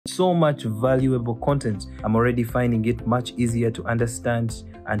so much valuable content. I'm already finding it much easier to understand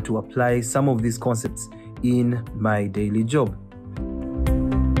and to apply some of these concepts in my daily job.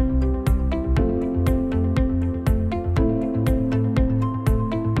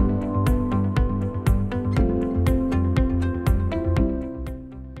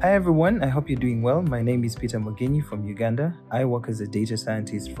 Hi everyone, I hope you're doing well. My name is Peter Mugenyi from Uganda. I work as a data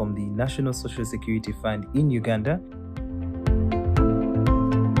scientist from the National Social Security Fund in Uganda.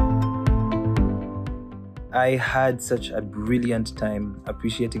 I had such a brilliant time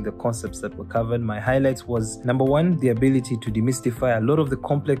appreciating the concepts that were covered. My highlights was, number one, the ability to demystify a lot of the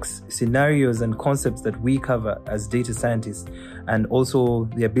complex scenarios and concepts that we cover as data scientists, and also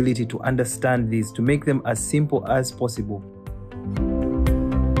the ability to understand these, to make them as simple as possible.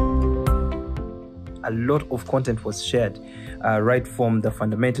 A lot of content was shared, right from the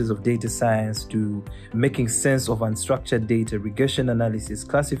fundamentals of data science to making sense of unstructured data, regression analysis,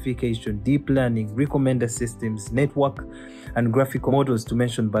 classification, deep learning, recommender systems, network and graphical models, to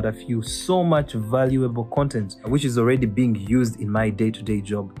mention but a few. So much valuable content which is already being used in my day-to-day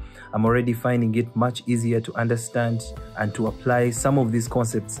job. I'm already finding it much easier to understand and to apply some of these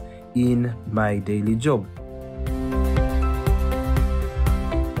concepts in my daily job.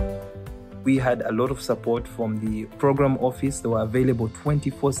 We had a lot of support from the program office. They were available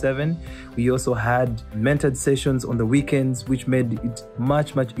 24/7. We also had mentored sessions on the weekends, which made it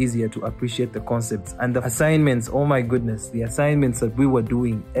much easier to appreciate the concepts. And the assignments, oh my goodness, the assignments that we were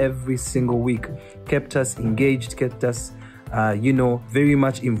doing every single week kept us engaged, kept us very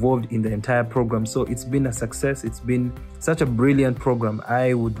much involved in the entire program. So it's been a success. It's been such a brilliant program.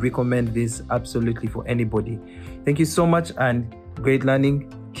 I would recommend this absolutely for anybody. Thank you so much and great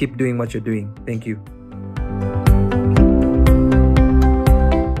learning. Keep doing what you're doing. Thank you.